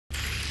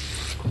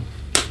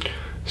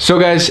So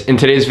guys, in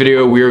today's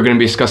video, we are going to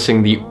be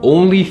discussing the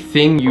only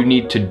thing you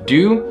need to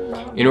do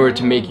in order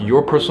to make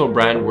your personal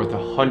brand worth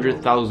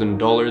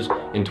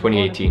 $100,000 in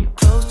 2018.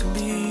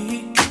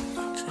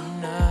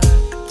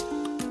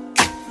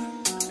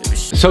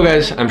 So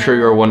guys, I'm sure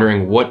you're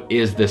wondering, what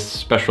is this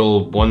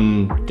special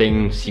one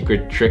thing,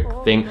 secret trick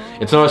thing?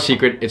 It's not a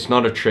secret, it's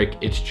not a trick,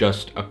 it's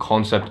just a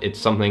concept. It's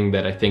something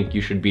that I think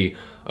you should be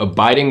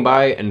abiding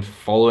by and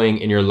following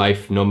in your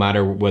life, no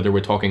matter whether we're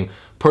talking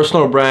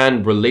personal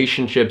brand,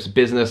 relationships,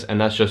 business,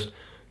 and that's just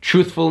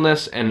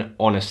truthfulness and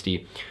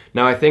honesty.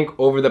 Now, I think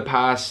over the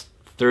past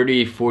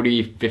 30,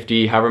 40,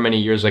 50, however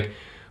many years, like,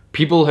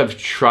 people have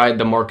tried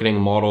the marketing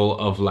model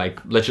of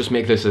like, let's just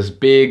make this as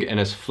big and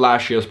as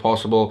flashy as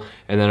possible,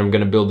 and then I'm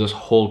gonna build this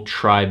whole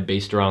tribe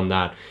based around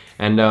that.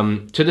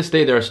 And to this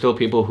day, there are still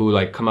people who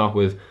like come out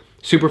with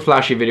super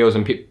flashy videos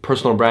and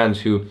personal brands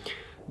who,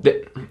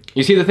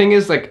 you see, the thing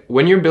is, like,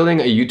 when you're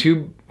building a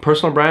YouTube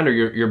personal brand, or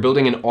you're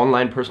building an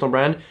online personal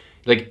brand,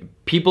 like,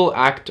 people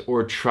act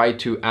or try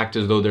to act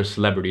as though they're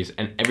celebrities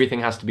and everything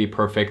has to be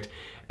perfect.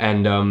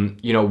 And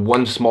you know,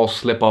 one small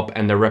slip up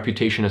and their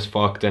reputation is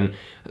fucked. And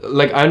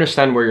like, I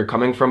understand where you're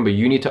coming from, but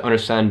you need to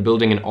understand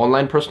building an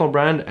online personal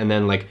brand and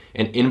then like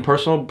an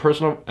in-person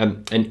personal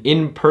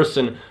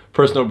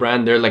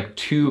brand. They're like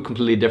two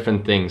completely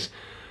different things.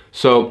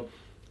 So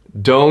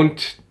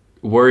don't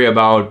worry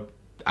about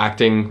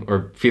acting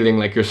or feeling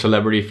like you're a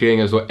celebrity,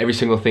 feeling as though every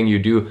single thing you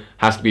do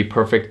has to be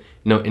perfect.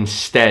 No,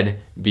 instead,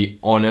 be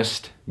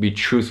honest, be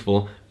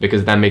truthful,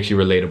 because that makes you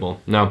relatable.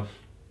 Now,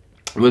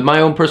 with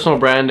my own personal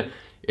brand,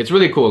 it's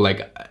really cool.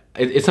 Like,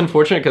 it's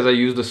unfortunate because I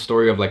use the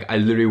story of like, I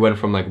literally went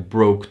from like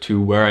broke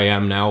to where I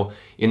am now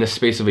in the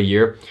space of a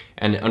year.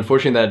 And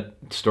unfortunately,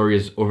 that story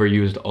is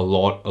overused a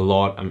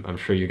lot. I'm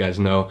sure you guys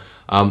know.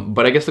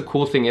 But I guess the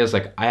cool thing is,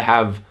 like, I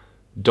have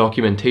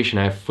documentation,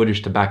 I have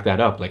footage to back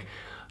that up. Like,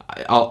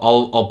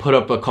 I'll put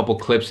up a couple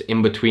clips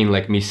in between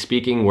like me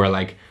speaking where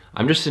like,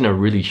 I'm just in a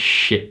really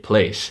shit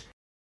place.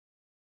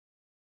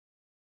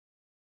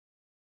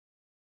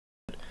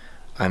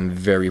 I'm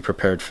very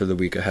prepared for the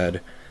week ahead.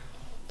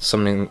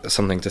 Something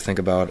to think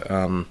about.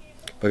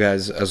 But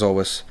guys, as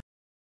always,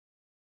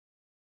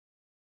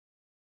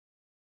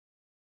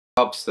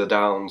 ups, the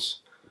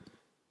downs.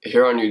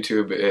 Here on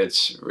YouTube,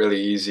 it's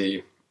really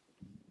easy,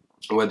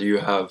 whether you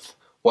have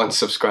 1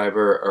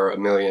 subscriber or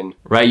 1 million,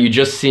 right? You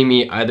just see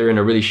me either in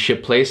a really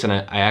shit place and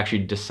I actually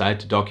decide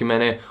to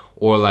document it,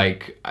 or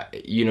like,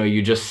 you know,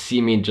 you just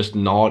see me just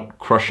not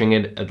crushing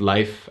it at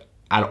life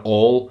at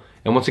all.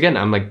 And once again,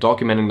 I'm like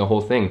documenting the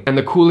whole thing. And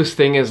the coolest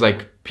thing is,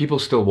 like, people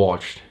still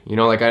watched, you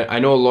know, like I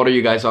know a lot of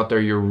you guys out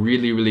there, you're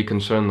really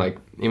concerned, like,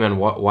 hey man,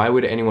 why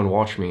would anyone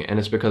watch me? And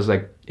it's because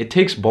like, it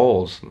takes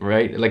balls,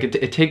 right? Like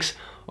it takes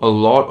a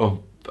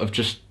lot of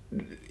just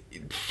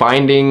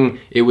finding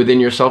it within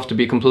yourself to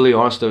be completely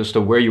honest as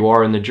to where you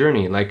are in the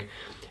journey, like,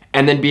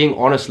 and then being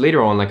honest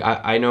later on. Like,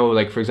 I know,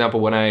 like, for example,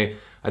 when I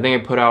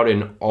think I put out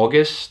in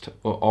August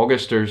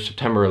or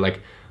September,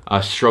 like,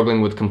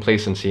 struggling with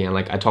complacency, and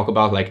like I talk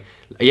about, like,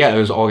 yeah, it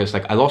was August,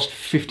 like I lost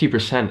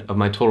 50% of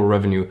my total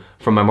revenue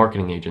from my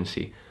marketing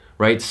agency,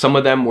 right? Some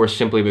of them were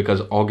simply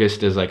because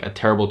August is like a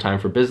terrible time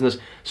for business,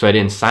 so I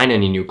didn't sign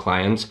any new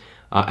clients.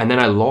 And then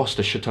I lost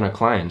a shit ton of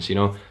clients, you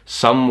know.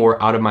 Some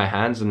were out of my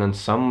hands, and then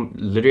some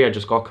literally I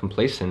just got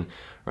complacent,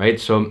 right?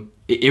 So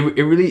it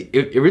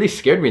really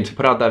scared me to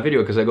put out that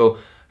video, because I go,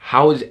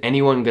 how is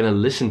anyone gonna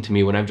listen to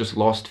me when I've just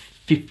lost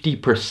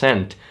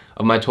 50%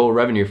 of my total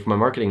revenue from my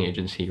marketing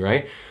agency,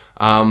 right?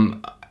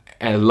 And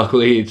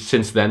luckily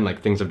since then,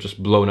 like, things have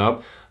just blown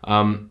up.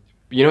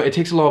 You know, it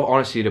takes a lot of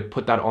honesty to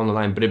put that on the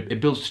line, but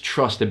it builds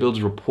trust, it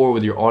builds rapport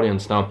with your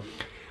audience. Now,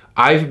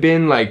 I've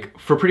been like,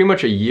 for pretty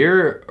much a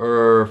year,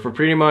 or for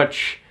pretty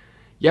much,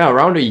 yeah,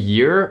 around a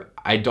year,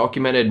 I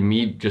documented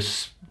me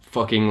just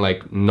fucking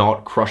like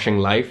not crushing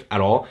life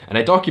at all. And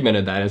I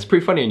documented that, and it's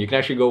pretty funny, and you can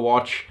actually go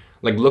watch,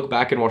 like, look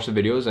back and watch the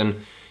videos.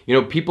 And you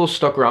know, people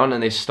stuck around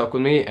and they stuck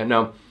with me. And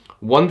now,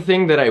 one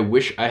thing that I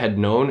wish I had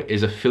known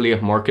is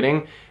affiliate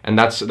marketing, and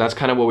that's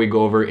kind of what we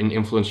go over in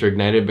Influencer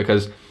Ignited.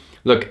 Because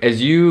look,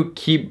 as you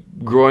keep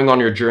growing on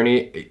your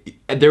journey,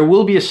 there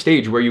will be a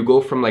stage where you go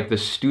from like the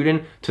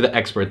student to the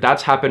expert.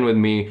 That's happened with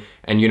me.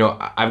 And you know,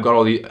 I've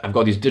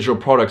got these digital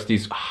products,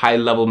 these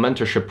high-level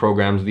mentorship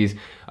programs, these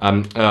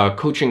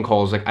coaching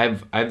calls. Like, I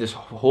have this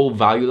whole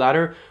value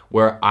ladder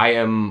where I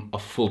am a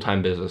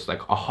full-time business.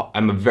 Like,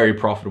 I'm a very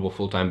profitable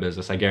full-time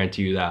business, I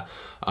guarantee you that.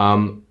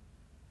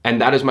 And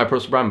that is my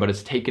personal brand, but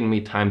it's taken me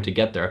time to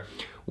get there.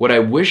 What I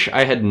wish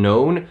I had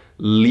known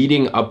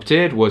leading up to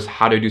it was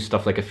how to do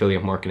stuff like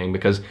affiliate marketing.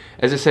 Because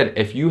as I said,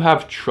 if you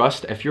have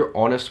trust, if you're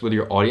honest with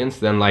your audience,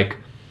 then like,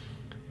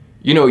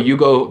 you know, you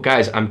go,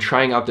 guys, I'm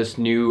trying out this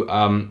new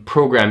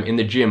program in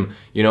the gym.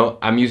 You know,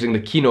 I'm using the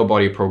Kino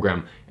Body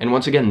program. And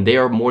once again, they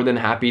are more than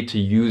happy to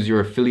use your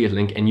affiliate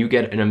link, and you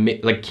get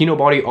like, Kino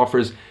Body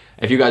offers,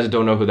 if you guys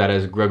don't know who that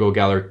is, Grego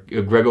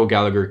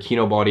Gallagher,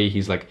 Kino Body,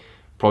 he's like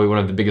probably one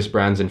of the biggest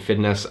brands in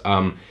fitness.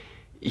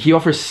 he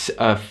offers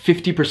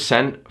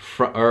 50%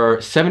 or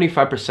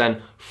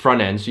 75%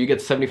 front end. So you get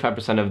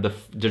 75% of the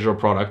digital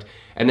product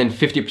and then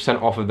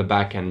 50% off of the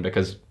back end,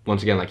 because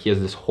once again, like he has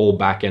this whole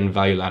back end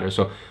value ladder.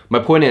 So my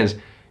point is,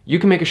 you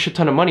can make a shit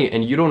ton of money,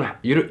 and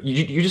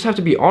you just have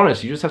to be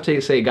honest. You just have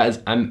to say, guys,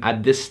 I'm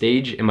at this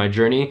stage in my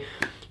journey.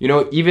 You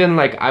know, even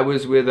like I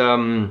was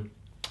on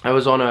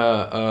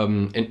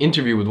an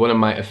interview with one of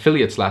my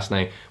affiliates last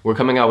night. We're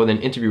coming out with an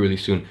interview really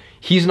soon.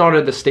 He's not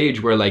at the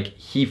stage where like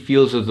he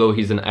feels as though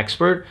he's an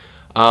expert,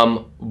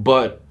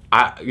 but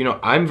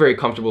I'm very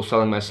comfortable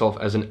selling myself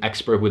as an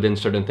expert within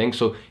certain things.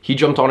 So he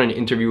jumped on an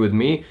interview with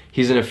me.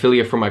 He's an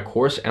affiliate for my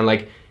course, and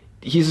like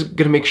he's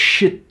gonna make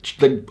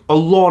like a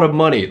lot of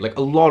money, like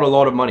a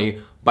lot of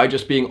money by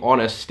just being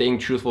honest, staying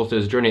truthful to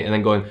his journey, and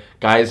then going,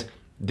 guys,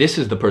 this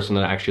is the person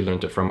that I actually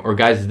learned it from, or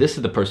guys, this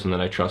is the person that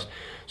I trust.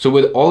 So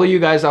with all of you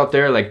guys out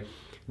there, like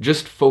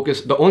just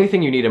focus. The only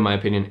thing you need, in my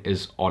opinion,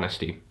 is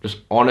honesty. Just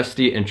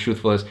honesty and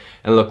truthfulness.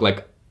 And look,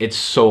 like it's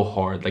so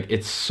hard. Like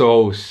it's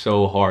so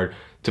hard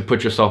to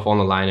put yourself on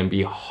the line and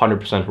be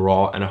 100%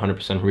 raw and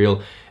 100%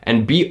 real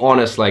and be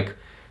honest. Like,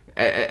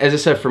 as I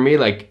said, for me,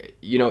 like,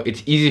 you know,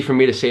 it's easy for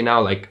me to say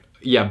now, like,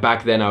 yeah,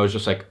 back then I was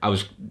just like,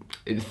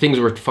 things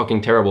were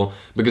fucking terrible,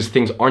 because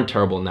things aren't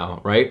terrible now,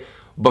 right?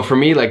 But for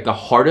me, like the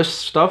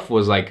hardest stuff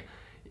was like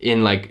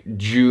in like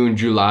June,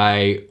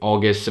 July,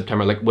 August,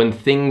 September, like when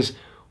things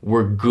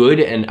were good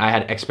and I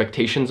had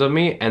expectations of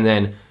me, and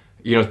then,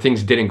 you know,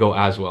 things didn't go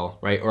as well,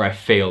 right? Or I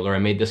failed, or I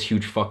made this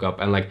huge fuck up.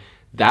 And like,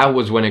 that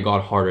was when it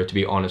got harder, to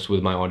be honest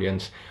with my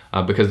audience,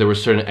 because there were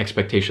certain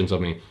expectations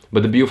of me.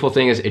 But the beautiful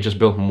thing is, it just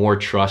built more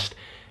trust,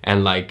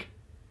 and like,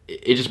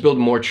 it just built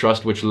more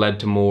trust, which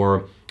led to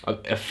more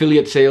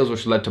affiliate sales,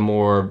 which led to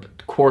more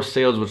course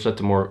sales, which led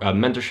to more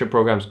mentorship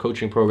programs,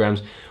 coaching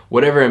programs,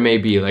 whatever it may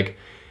be. Like,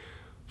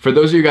 for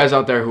those of you guys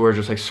out there who are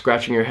just like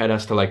scratching your head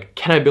as to like,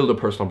 can I build a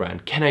personal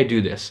brand? Can I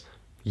do this?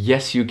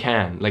 Yes, you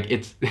can. Like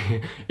it's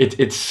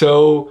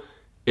so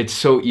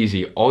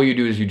easy. All you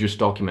do is you just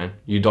document.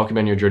 You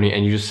document your journey,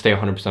 and you just stay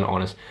 100%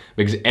 honest,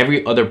 because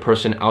every other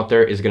person out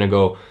there is gonna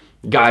go,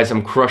 guys,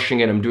 I'm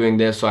crushing it, I'm doing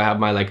this, so I have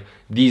my like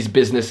these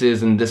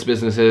businesses and this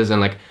businesses, and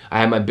like I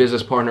have my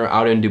business partner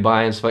out in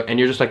Dubai and stuff, and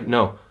you're just like,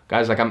 no,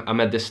 guys, like I'm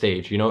at this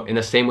stage, you know, in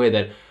the same way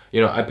that, you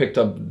know, I picked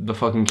up the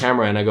fucking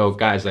camera and I go,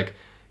 guys, like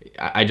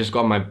I just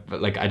got my,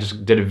 like I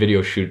just did a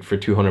video shoot for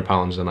 200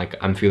 pounds, and like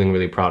I'm feeling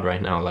really proud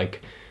right now.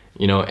 Like,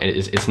 you know,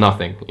 it's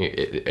nothing,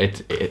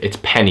 it's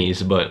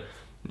pennies, but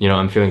you know,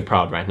 I'm feeling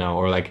proud right now.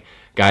 Or like,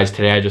 guys,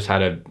 today I just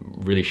had a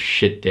really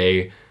shit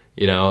day,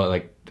 you know,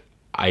 like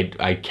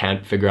I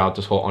can't figure out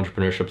this whole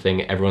entrepreneurship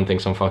thing. Everyone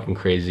thinks I'm fucking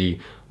crazy,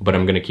 but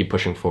I'm gonna keep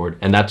pushing forward.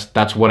 And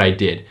that's what I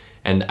did.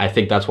 And I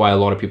think that's why a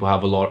lot of people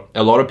have a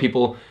lot of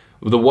people,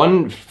 the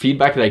one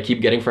feedback that I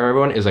keep getting from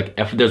everyone is like,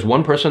 if there's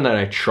one person that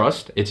I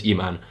trust, it's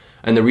Iman.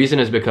 And the reason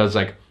is because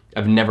like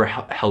I've never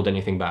held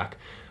anything back.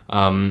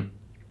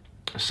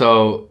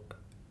 So,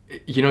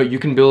 you know, you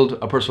can build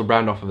a personal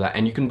brand off of that,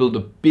 and you can build a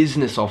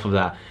business off of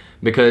that,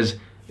 because,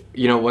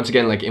 you know, once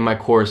again, like in my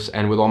course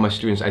and with all my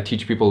students, I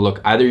teach people, look,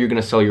 either you're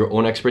gonna sell your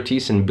own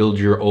expertise and build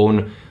your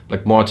own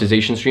like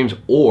monetization streams,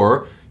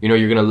 or, you know,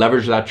 you're gonna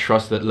leverage that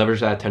trust,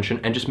 leverage that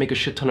attention, and just make a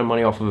shit ton of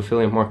money off of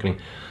affiliate marketing.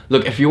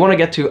 Look, if you wanna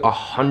get to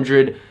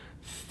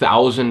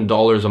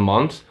 $100,000 a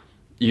month,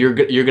 you're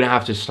gonna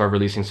have to start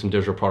releasing some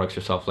digital products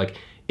yourself. Like,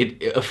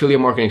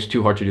 affiliate marketing is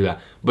too hard to do that.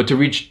 But to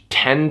reach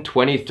 $10,000,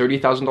 $20,000,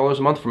 $30,000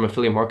 a month from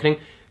affiliate marketing,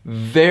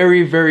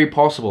 very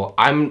possible.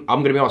 I'm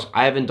gonna be honest,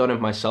 I haven't done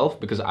it myself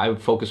because I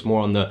focus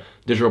more on the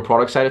digital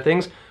product side of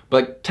things.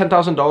 But like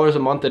 $10,000 a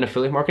month in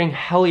affiliate marketing,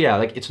 hell yeah,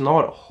 like it's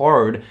not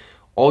hard.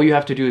 All you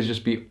have to do is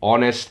just be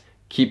honest,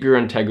 keep your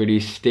integrity,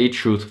 stay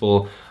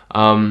truthful.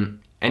 And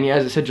yeah,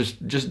 as I said,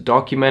 just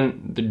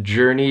document the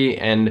journey,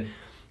 and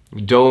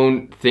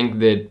don't think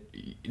that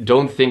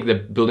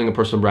building a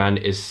personal brand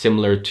is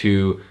similar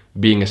to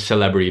being a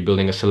celebrity,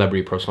 building a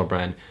celebrity personal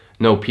brand.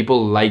 No,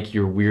 people like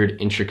your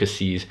weird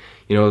intricacies.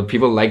 You know,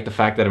 people like the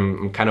fact that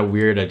I'm kind of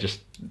weird.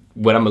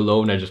 When I'm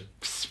alone, I just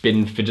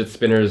spin fidget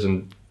spinners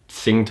and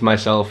sing to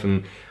myself,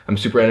 and I'm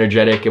super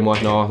energetic and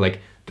whatnot. Like,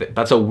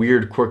 that's a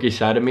weird, quirky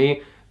side of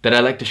me that I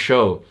like to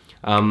show.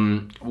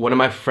 One of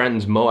my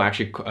friends, Mo,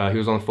 actually, he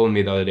was on the phone with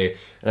me the other day,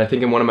 and I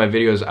think in one of my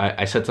videos,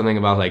 I said something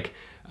about like,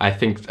 I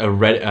think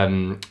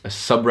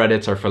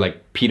subreddits are for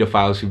like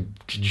pedophiles who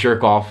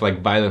jerk off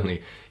like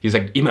violently. He's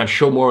like, Iman,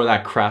 show more of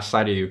that crass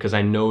side of you, because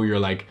I know you're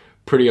like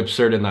pretty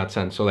absurd in that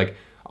sense. So like,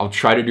 I'll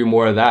try to do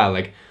more of that.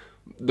 Like,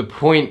 the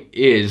point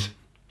is,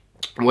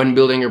 when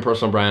building your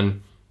personal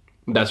brand,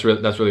 that's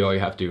really all you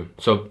have to do.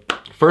 So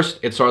first,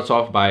 it starts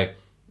off by,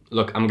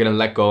 look, I'm gonna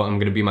let go, I'm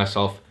gonna be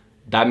myself.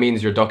 That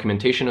means your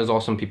documentation is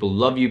awesome. People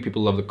love you,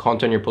 people love the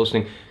content you're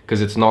posting,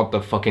 because it's not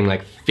the fucking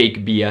like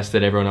fake BS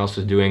that everyone else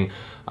is doing,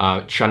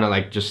 trying to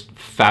like just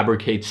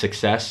fabricate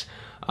success,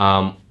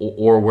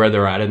 or where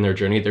they're at in their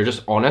journey. They're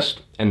just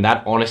honest, and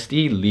that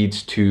honesty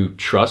leads to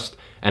trust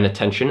and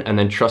attention, and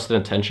then trust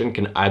and attention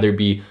can either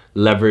be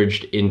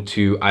leveraged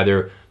into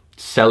either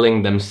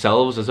selling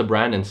themselves as a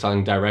brand and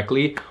selling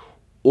directly,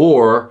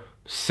 or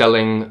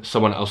selling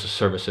someone else's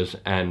services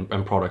and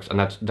products, and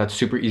that's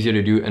super easy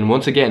to do. And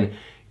once again,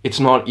 it's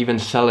not even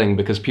selling,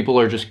 because people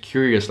are just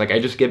curious. Like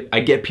I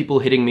get people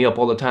hitting me up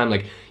all the time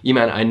like,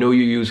 E-man, I know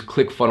you use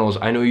ClickFunnels,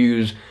 I know you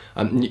use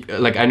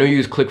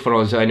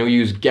ClickFunnels, I know you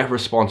use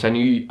GetResponse,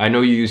 I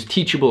know you use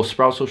Teachable,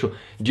 Sprout Social.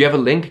 Do you have a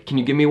link? Can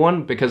you give me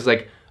one? Because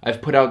like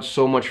I've put out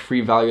so much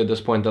free value at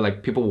this point that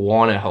like people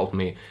want to help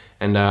me,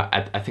 and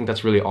I think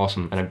that's really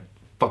awesome, and I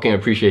fucking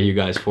appreciate you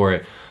guys for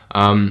it.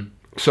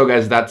 So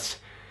guys, that's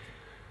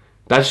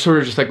sort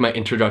of just like my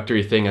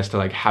introductory thing as to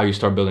like how you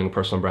start building a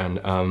personal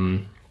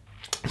brand.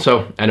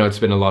 So I know it's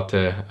been a lot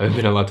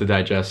to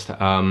digest.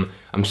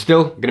 I'm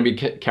still gonna be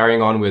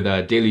carrying on with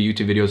daily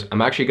YouTube videos.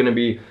 I'm actually gonna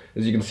be,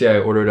 as you can see, I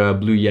ordered a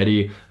Blue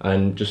Yeti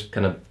and just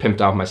kind of pimped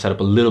out my setup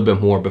a little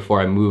bit more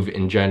before I move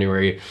in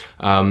January.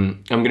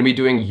 I'm gonna be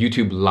doing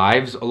YouTube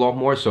lives a lot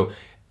more. So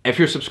if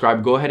you're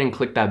subscribed, go ahead and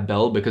click that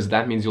bell, because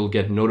that means you'll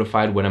get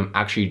notified when I'm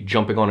actually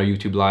jumping on a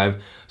YouTube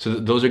live. So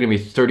those are gonna be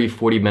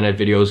 30-40 minute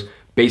videos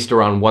based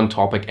around one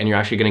topic, and you're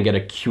actually gonna get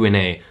a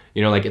Q&A.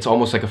 You know, like it's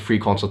almost like a free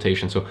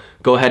consultation. So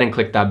go ahead and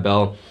click that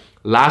bell.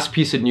 Last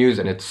piece of news,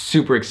 and it's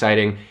super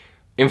exciting.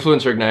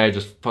 Influencer Ignite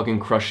just fucking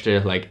crushed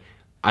it. Like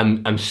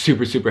I'm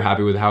super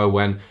happy with how it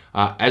went.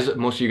 As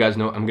most of you guys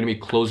know, I'm gonna be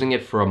closing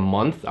it for a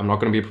month. I'm not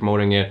gonna be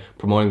promoting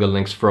the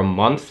links for a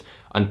month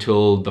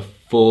until the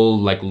full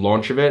like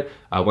launch of it.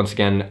 Once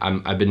again,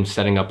 I've been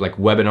setting up like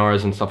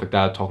webinars and stuff like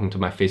that, talking to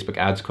my Facebook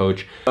ads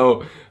coach.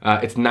 So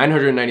it's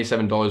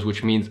 $997,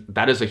 which means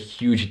that is a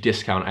huge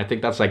discount. I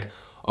think that's like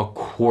a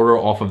quarter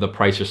off of the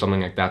price or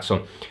something like that.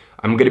 So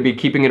I'm gonna be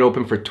keeping it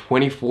open for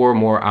 24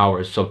 more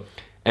hours. So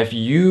if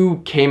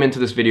you came into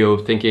this video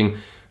thinking,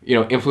 you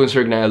know, Influencer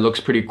Ignite looks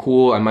pretty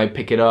cool, I might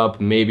pick it up,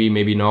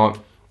 maybe not,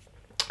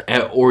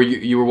 or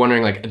you were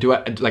wondering like,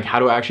 how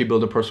do I actually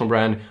build a personal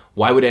brand?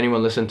 Why would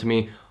anyone listen to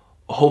me?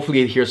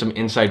 Hopefully here's some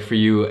insight for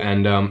you.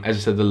 And as I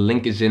said, the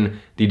link is in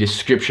the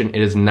description.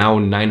 It is now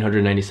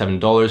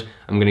 $997.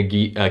 I'm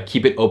gonna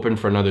keep it open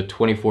for another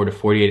 24 to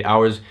 48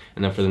 hours.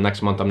 And then for the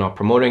next month, I'm not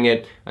promoting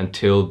it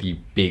until the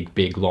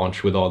big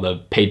launch with all the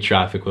paid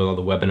traffic, with all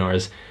the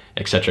webinars,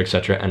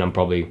 etc. And I'm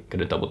probably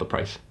gonna double the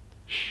price.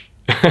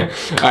 All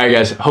right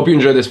guys, hope you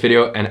enjoyed this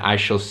video, and I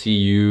shall see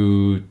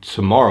you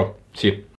tomorrow. See you.